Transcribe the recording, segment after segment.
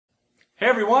Hey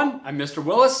everyone, I'm Mr.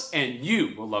 Willis, and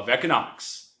you will love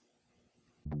economics.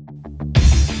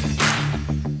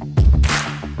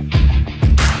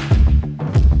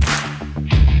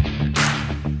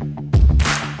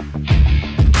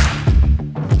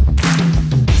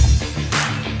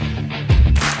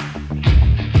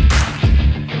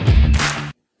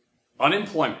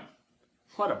 Unemployment.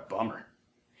 What a bummer.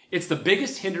 It's the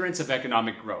biggest hindrance of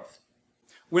economic growth.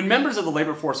 When members of the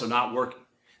labor force are not working,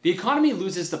 the economy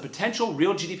loses the potential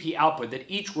real GDP output that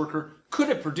each worker could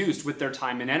have produced with their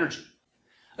time and energy.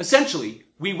 Essentially,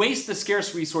 we waste the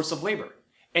scarce resource of labor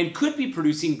and could be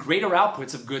producing greater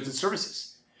outputs of goods and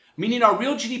services, meaning our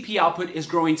real GDP output is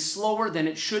growing slower than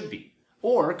it should be,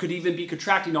 or could even be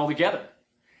contracting altogether.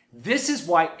 This is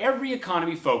why every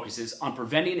economy focuses on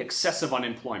preventing excessive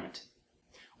unemployment.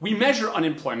 We measure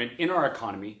unemployment in our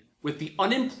economy with the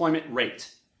unemployment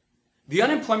rate. The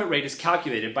unemployment rate is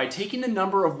calculated by taking the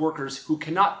number of workers who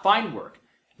cannot find work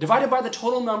divided by the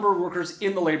total number of workers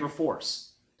in the labor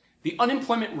force. The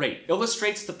unemployment rate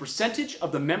illustrates the percentage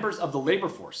of the members of the labor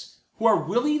force who are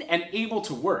willing and able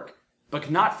to work but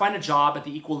cannot find a job at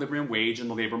the equilibrium wage in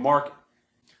the labor market.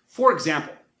 For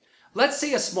example, let's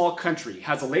say a small country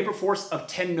has a labor force of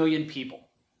 10 million people,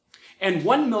 and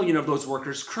 1 million of those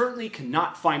workers currently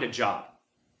cannot find a job.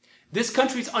 This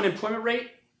country's unemployment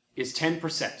rate is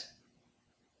 10%.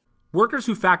 Workers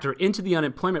who factor into the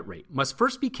unemployment rate must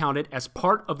first be counted as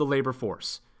part of the labor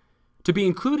force. To be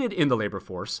included in the labor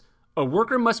force, a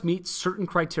worker must meet certain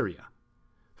criteria.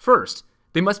 First,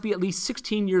 they must be at least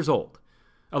 16 years old.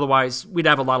 Otherwise, we'd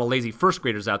have a lot of lazy first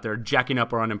graders out there jacking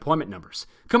up our unemployment numbers.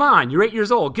 Come on, you're 8 years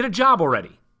old, get a job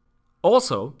already.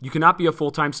 Also, you cannot be a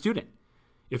full-time student.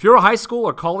 If you're a high school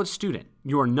or college student,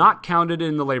 you are not counted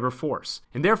in the labor force,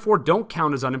 and therefore don't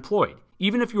count as unemployed,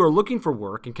 even if you are looking for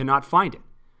work and cannot find it.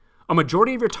 A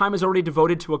majority of your time is already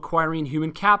devoted to acquiring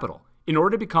human capital in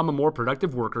order to become a more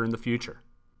productive worker in the future.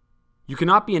 You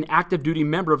cannot be an active duty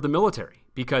member of the military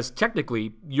because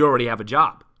technically you already have a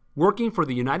job, working for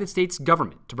the United States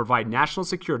government to provide national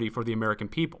security for the American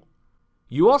people.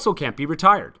 You also can't be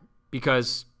retired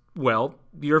because, well,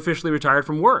 you're officially retired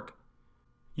from work.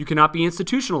 You cannot be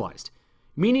institutionalized,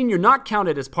 meaning you're not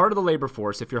counted as part of the labor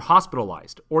force if you're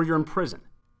hospitalized or you're in prison.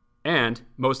 And,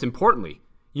 most importantly,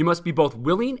 you must be both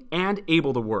willing and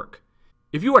able to work.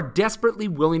 If you are desperately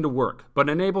willing to work but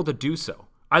unable to do so,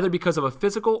 either because of a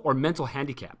physical or mental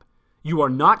handicap, you are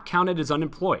not counted as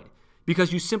unemployed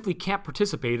because you simply can't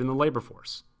participate in the labor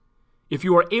force. If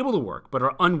you are able to work but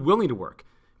are unwilling to work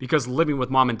because living with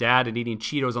mom and dad and eating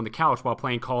Cheetos on the couch while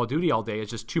playing Call of Duty all day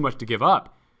is just too much to give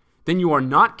up, then you are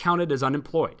not counted as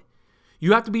unemployed.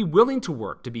 You have to be willing to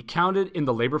work to be counted in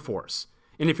the labor force.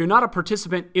 And if you're not a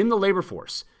participant in the labor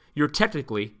force, you're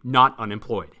technically not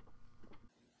unemployed.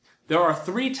 There are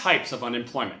 3 types of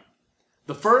unemployment.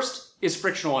 The first is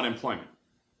frictional unemployment.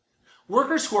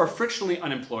 Workers who are frictionally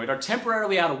unemployed are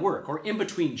temporarily out of work or in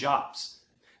between jobs.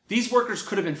 These workers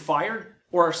could have been fired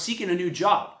or are seeking a new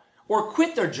job or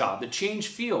quit their job to change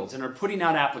fields and are putting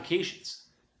out applications.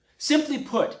 Simply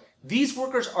put, these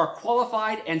workers are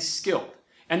qualified and skilled,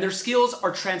 and their skills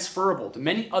are transferable to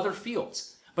many other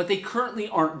fields, but they currently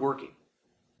aren't working.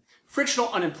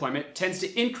 Frictional unemployment tends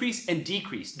to increase and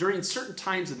decrease during certain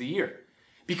times of the year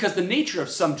because the nature of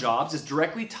some jobs is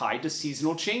directly tied to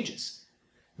seasonal changes.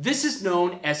 This is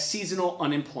known as seasonal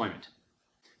unemployment.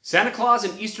 Santa Claus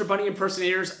and Easter Bunny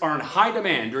impersonators are in high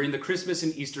demand during the Christmas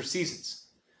and Easter seasons.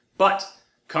 But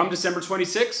come December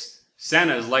 26,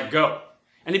 Santa is let go,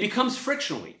 and he becomes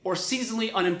frictionally or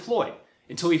seasonally unemployed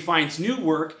until he finds new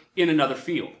work in another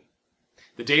field.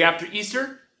 The day after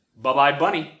Easter, bye-bye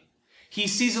Bunny.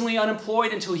 He's seasonally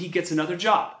unemployed until he gets another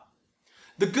job.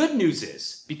 The good news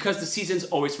is, because the seasons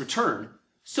always return,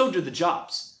 so do the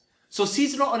jobs. So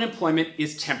seasonal unemployment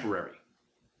is temporary.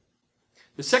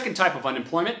 The second type of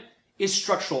unemployment is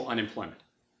structural unemployment.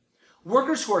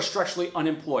 Workers who are structurally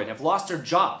unemployed have lost their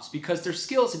jobs because their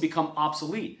skills have become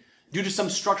obsolete due to some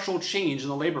structural change in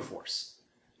the labor force.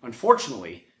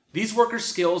 Unfortunately, these workers'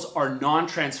 skills are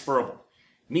non-transferable,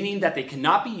 meaning that they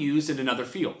cannot be used in another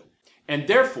field. And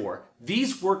therefore,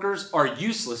 these workers are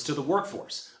useless to the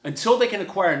workforce until they can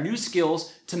acquire new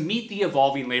skills to meet the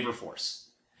evolving labor force.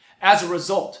 As a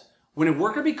result, when a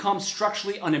worker becomes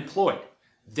structurally unemployed,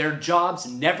 their jobs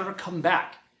never come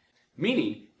back,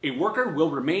 meaning a worker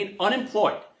will remain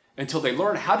unemployed until they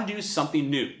learn how to do something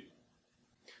new.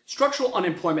 Structural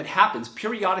unemployment happens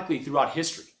periodically throughout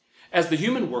history as the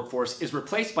human workforce is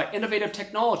replaced by innovative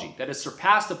technology that has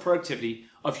surpassed the productivity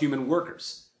of human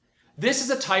workers. This is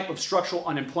a type of structural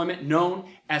unemployment known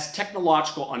as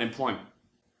technological unemployment.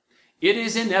 It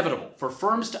is inevitable for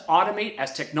firms to automate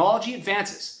as technology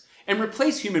advances and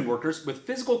replace human workers with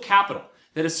physical capital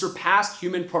that has surpassed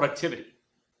human productivity.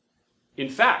 In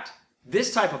fact,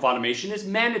 this type of automation is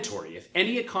mandatory if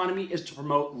any economy is to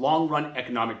promote long-run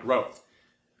economic growth.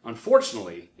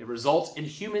 Unfortunately, it results in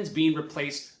humans being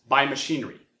replaced by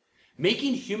machinery,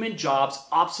 making human jobs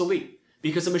obsolete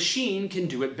because a machine can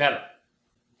do it better.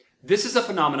 This is a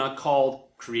phenomenon called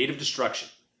creative destruction.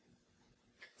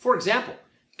 For example,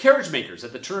 carriage makers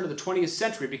at the turn of the 20th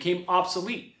century became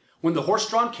obsolete when the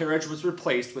horse-drawn carriage was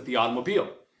replaced with the automobile.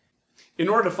 In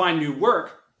order to find new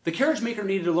work, the carriage maker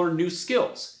needed to learn new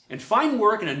skills and find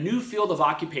work in a new field of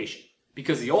occupation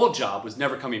because the old job was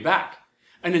never coming back.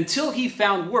 And until he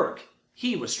found work,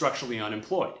 he was structurally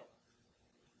unemployed.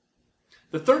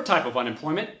 The third type of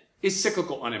unemployment is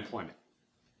cyclical unemployment.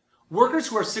 Workers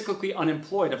who are cyclically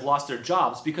unemployed have lost their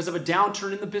jobs because of a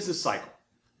downturn in the business cycle.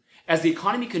 As the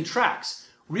economy contracts,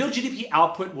 real GDP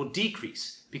output will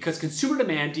decrease because consumer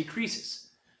demand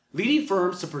decreases, leading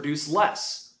firms to produce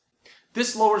less.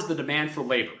 This lowers the demand for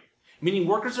labor, meaning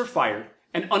workers are fired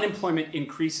and unemployment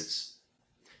increases.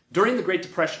 During the Great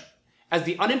Depression, as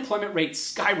the unemployment rate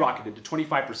skyrocketed to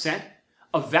 25%,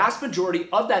 a vast majority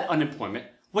of that unemployment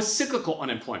was cyclical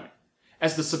unemployment,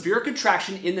 as the severe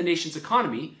contraction in the nation's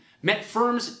economy meant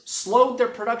firms slowed their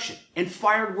production and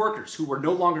fired workers who were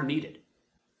no longer needed.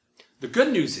 The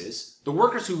good news is, the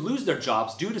workers who lose their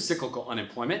jobs due to cyclical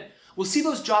unemployment will see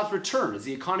those jobs return as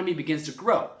the economy begins to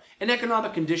grow and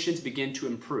economic conditions begin to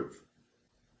improve.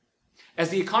 As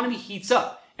the economy heats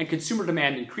up and consumer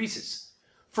demand increases,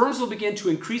 firms will begin to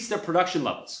increase their production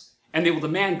levels, and they will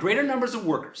demand greater numbers of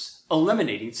workers,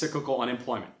 eliminating cyclical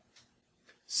unemployment.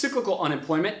 Cyclical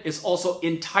unemployment is also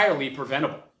entirely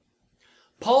preventable.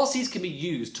 Policies can be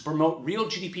used to promote real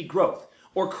GDP growth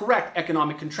or correct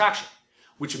economic contraction,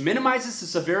 which minimizes the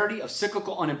severity of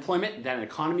cyclical unemployment that an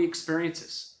economy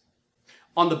experiences.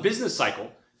 On the business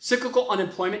cycle, cyclical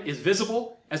unemployment is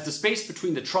visible as the space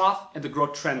between the trough and the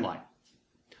growth trend line.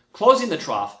 Closing the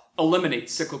trough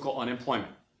eliminates cyclical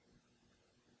unemployment.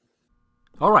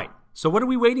 All right, so what are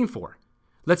we waiting for?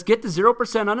 Let's get to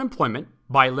 0% unemployment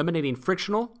by eliminating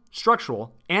frictional,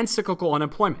 structural, and cyclical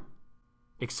unemployment.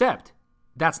 Except,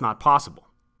 that's not possible.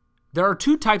 There are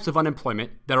two types of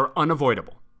unemployment that are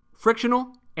unavoidable: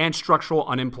 frictional and structural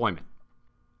unemployment.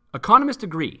 Economists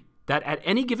agree that at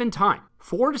any given time,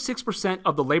 4 to 6%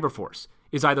 of the labor force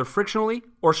is either frictionally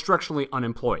or structurally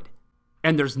unemployed,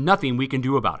 and there's nothing we can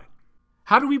do about it.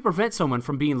 How do we prevent someone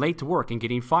from being late to work and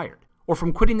getting fired, or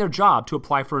from quitting their job to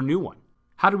apply for a new one?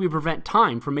 How do we prevent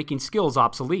time from making skills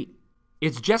obsolete?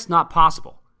 It's just not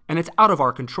possible, and it's out of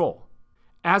our control.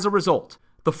 As a result,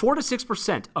 the 4 to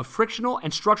 6% of frictional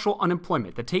and structural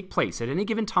unemployment that take place at any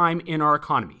given time in our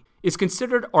economy is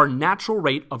considered our natural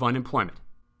rate of unemployment,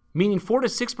 meaning 4 to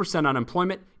 6%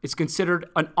 unemployment is considered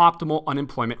an optimal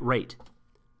unemployment rate.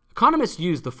 Economists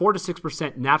use the 4 to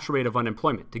 6% natural rate of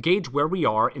unemployment to gauge where we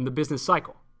are in the business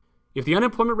cycle. If the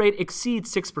unemployment rate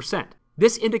exceeds 6%,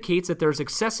 this indicates that there is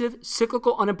excessive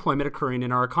cyclical unemployment occurring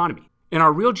in our economy, and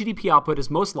our real GDP output is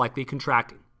most likely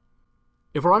contracting.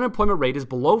 If our unemployment rate is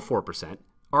below 4%,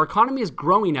 our economy is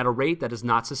growing at a rate that is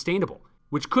not sustainable,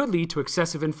 which could lead to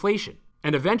excessive inflation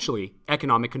and eventually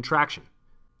economic contraction.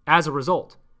 As a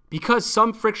result, because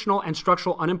some frictional and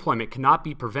structural unemployment cannot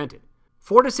be prevented,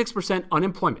 4 to 6%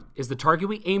 unemployment is the target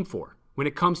we aim for when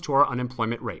it comes to our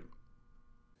unemployment rate.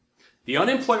 The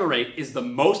unemployment rate is the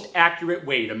most accurate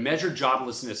way to measure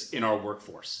joblessness in our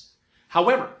workforce.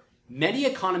 However, many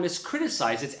economists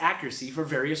criticize its accuracy for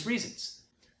various reasons.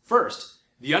 First,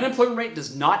 the unemployment rate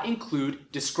does not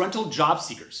include disgruntled job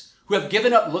seekers who have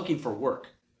given up looking for work.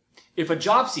 If a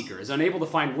job seeker is unable to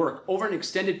find work over an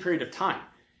extended period of time,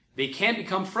 they can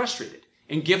become frustrated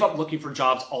and give up looking for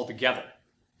jobs altogether.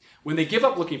 When they give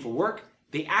up looking for work,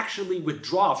 they actually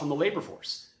withdraw from the labor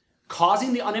force,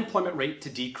 causing the unemployment rate to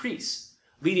decrease,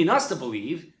 leading us to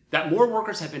believe that more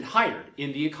workers have been hired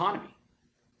in the economy.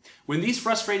 When these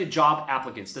frustrated job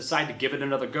applicants decide to give it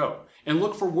another go and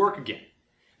look for work again,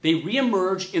 they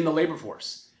reemerge in the labor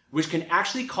force, which can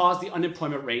actually cause the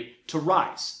unemployment rate to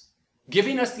rise,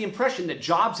 giving us the impression that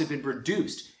jobs have been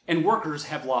reduced and workers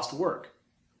have lost work.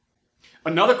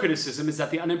 Another criticism is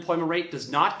that the unemployment rate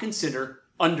does not consider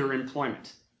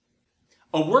underemployment.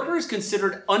 A worker is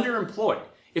considered underemployed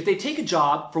if they take a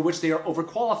job for which they are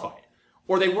overqualified,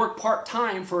 or they work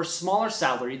part-time for a smaller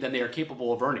salary than they are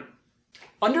capable of earning.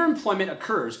 Underemployment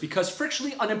occurs because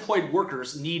frictionally unemployed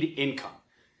workers need income,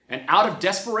 and out of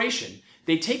desperation,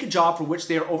 they take a job for which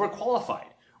they are overqualified,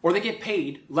 or they get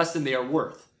paid less than they are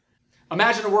worth.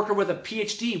 Imagine a worker with a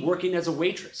PhD working as a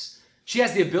waitress. She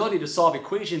has the ability to solve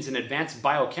equations in advanced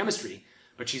biochemistry,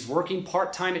 but she's working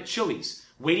part-time at Chili's,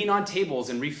 waiting on tables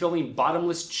and refilling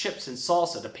bottomless chips and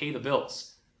salsa to pay the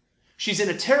bills. She's in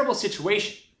a terrible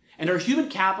situation, and her human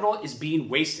capital is being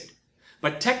wasted,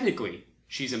 but technically,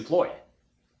 she's employed.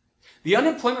 The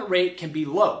unemployment rate can be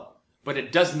low, but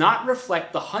it does not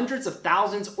reflect the hundreds of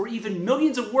thousands or even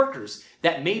millions of workers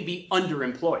that may be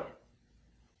underemployed.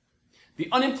 The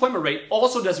unemployment rate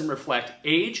also doesn't reflect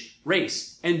age,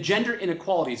 race, and gender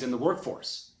inequalities in the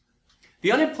workforce.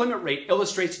 The unemployment rate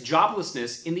illustrates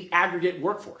joblessness in the aggregate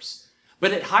workforce,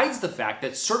 but it hides the fact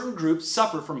that certain groups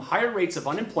suffer from higher rates of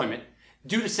unemployment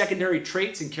due to secondary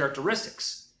traits and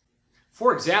characteristics.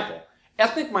 For example,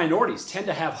 ethnic minorities tend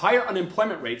to have higher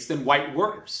unemployment rates than white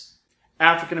workers.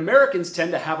 African Americans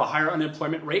tend to have a higher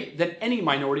unemployment rate than any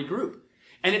minority group,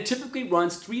 and it typically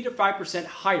runs 3 to 5%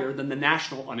 higher than the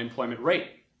national unemployment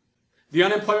rate. The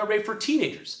unemployment rate for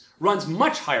teenagers runs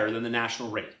much higher than the national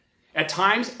rate, at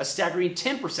times a staggering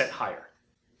 10% higher.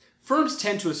 Firms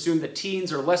tend to assume that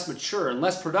teens are less mature and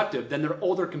less productive than their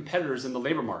older competitors in the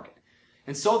labor market,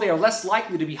 and so they are less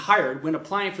likely to be hired when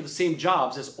applying for the same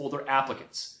jobs as older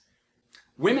applicants.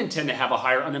 Women tend to have a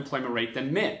higher unemployment rate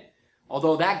than men,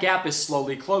 although that gap is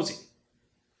slowly closing.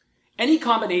 Any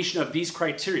combination of these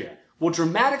criteria will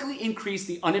dramatically increase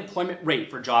the unemployment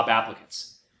rate for job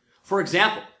applicants. For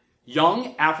example,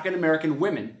 young African American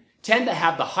women tend to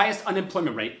have the highest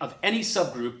unemployment rate of any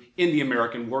subgroup in the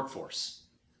American workforce.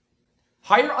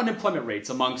 Higher unemployment rates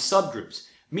among subgroups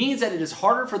means that it is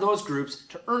harder for those groups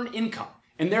to earn income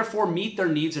and therefore meet their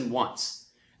needs and wants.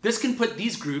 This can put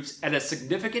these groups at a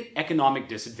significant economic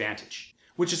disadvantage,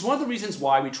 which is one of the reasons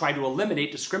why we try to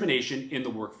eliminate discrimination in the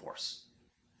workforce.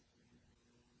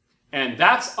 And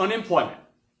that's unemployment.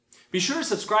 Be sure to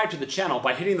subscribe to the channel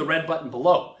by hitting the red button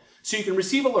below so you can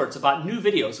receive alerts about new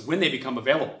videos when they become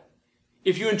available.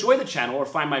 If you enjoy the channel or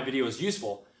find my videos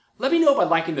useful, let me know by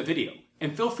liking the video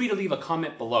and feel free to leave a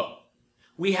comment below.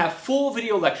 We have full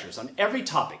video lectures on every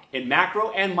topic in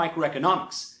macro and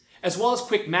microeconomics, as well as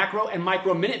quick macro and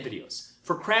micro minute videos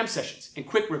for cram sessions and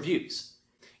quick reviews.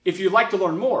 If you'd like to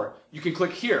learn more, you can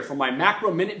click here for my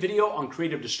macro minute video on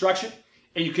creative destruction,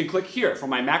 and you can click here for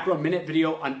my macro minute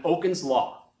video on Oken's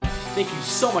Law. Thank you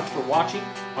so much for watching.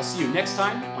 I'll see you next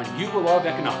time on You Will Love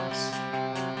Economics.